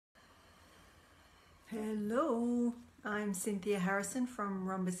Hello, I'm Cynthia Harrison from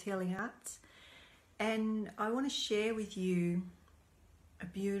Rhombus Healing Arts, and I want to share with you a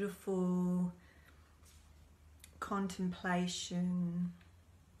beautiful contemplation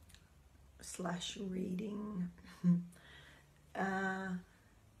slash reading,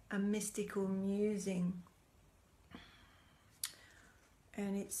 a mystical musing,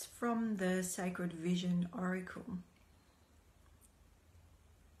 and it's from the Sacred Vision Oracle.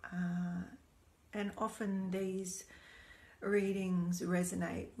 And often these readings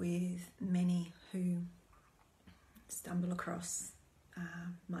resonate with many who stumble across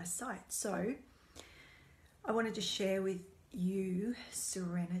my site. So I wanted to share with you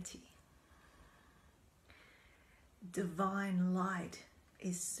Serenity. Divine light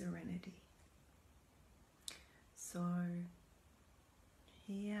is serenity. So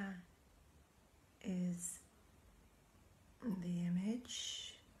here is the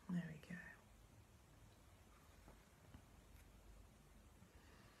image. There we go.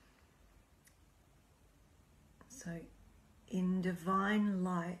 So, in divine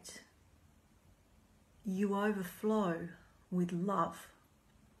light, you overflow with love.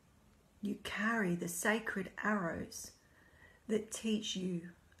 You carry the sacred arrows that teach you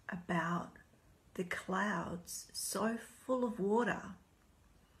about the clouds so full of water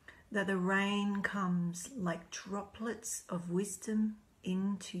that the rain comes like droplets of wisdom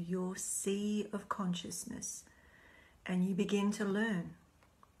into your sea of consciousness, and you begin to learn.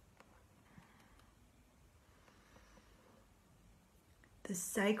 The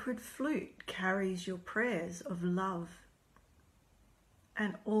sacred flute carries your prayers of love,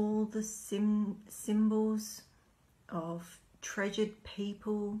 and all the symbols of treasured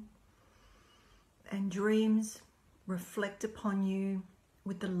people and dreams reflect upon you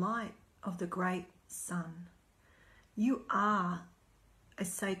with the light of the great sun. You are a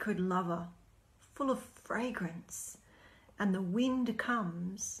sacred lover, full of fragrance, and the wind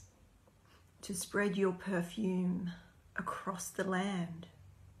comes to spread your perfume across the land.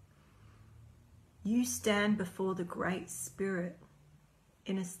 You stand before the Great Spirit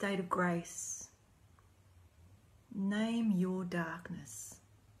in a state of grace. Name your darkness.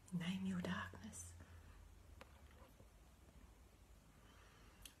 Name your darkness.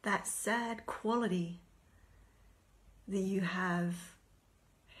 That sad quality that you have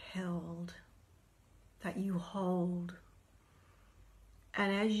held, that you hold,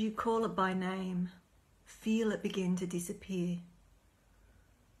 and as you call it by name, feel it begin to disappear.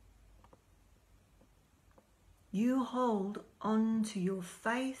 You hold on to your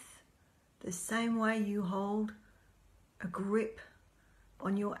faith the same way you hold a grip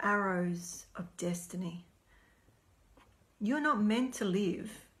on your arrows of destiny. You're not meant to live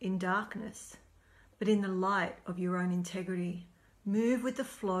in darkness, but in the light of your own integrity. Move with the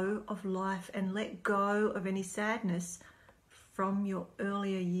flow of life and let go of any sadness from your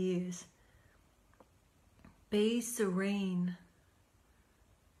earlier years. Be serene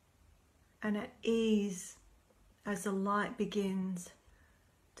and at ease as the light begins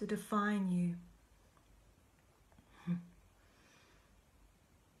to define you.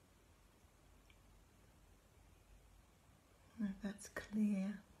 If that's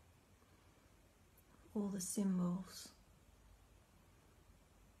clear, all the symbols.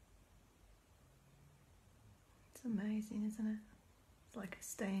 It's amazing, isn't it? It's like a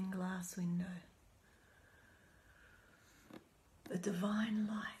stained glass window. The divine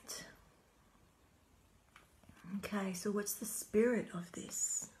light. Okay, so what's the spirit of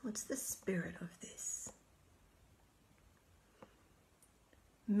this? What's the spirit of this?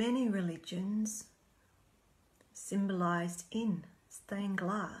 Many religions symbolized in stained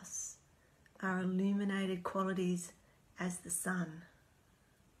glass are illuminated qualities as the sun.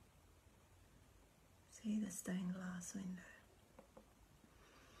 See the stained glass window.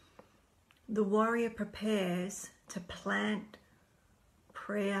 The warrior prepares to plant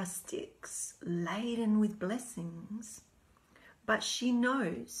prayer sticks laden with blessings, but she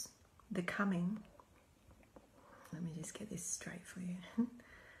knows the coming. Let me just get this straight for you.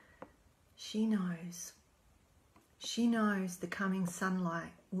 She knows the coming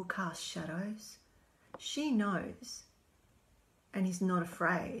sunlight will cast shadows. She knows and is not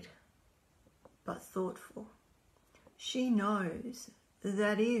afraid, but thoughtful. She knows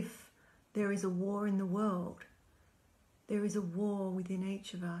that if there is a war in the world, there is a war within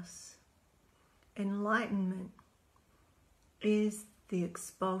each of us. Enlightenment is the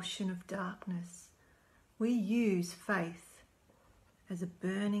expulsion of darkness. We use faith as a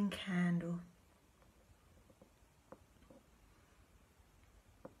burning candle.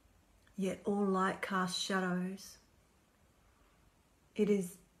 Yet all light casts shadows. It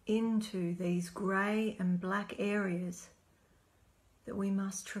is into these grey and black areas that we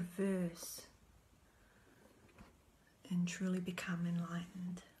must traverse and truly become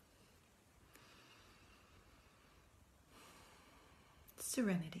enlightened.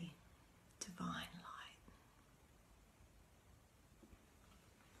 Serenity, divine light.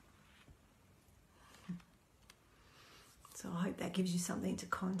 So I hope that gives you something to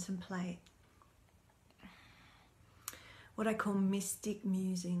contemplate. What I call mystic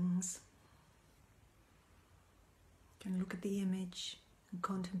musings. You can look at the image and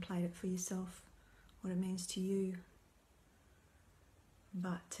contemplate it for yourself, what it means to you.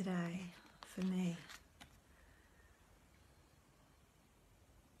 But today, for me,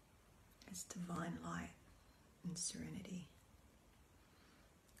 it's divine light and serenity,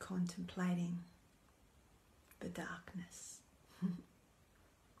 contemplating the darkness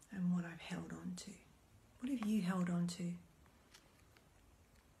and what I've held on to. What have you held on to?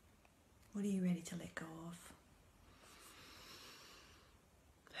 What are you ready to let go of?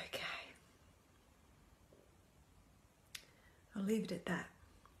 Okay. I'll leave it at that.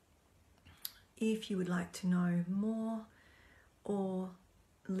 If you would like to know more or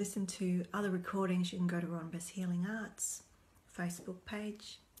listen to other recordings, you can go to Ron Bess Healing Arts Facebook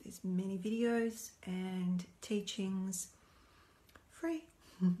page. There's many videos and teachings free.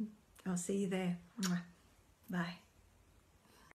 I'll see you there. Bye.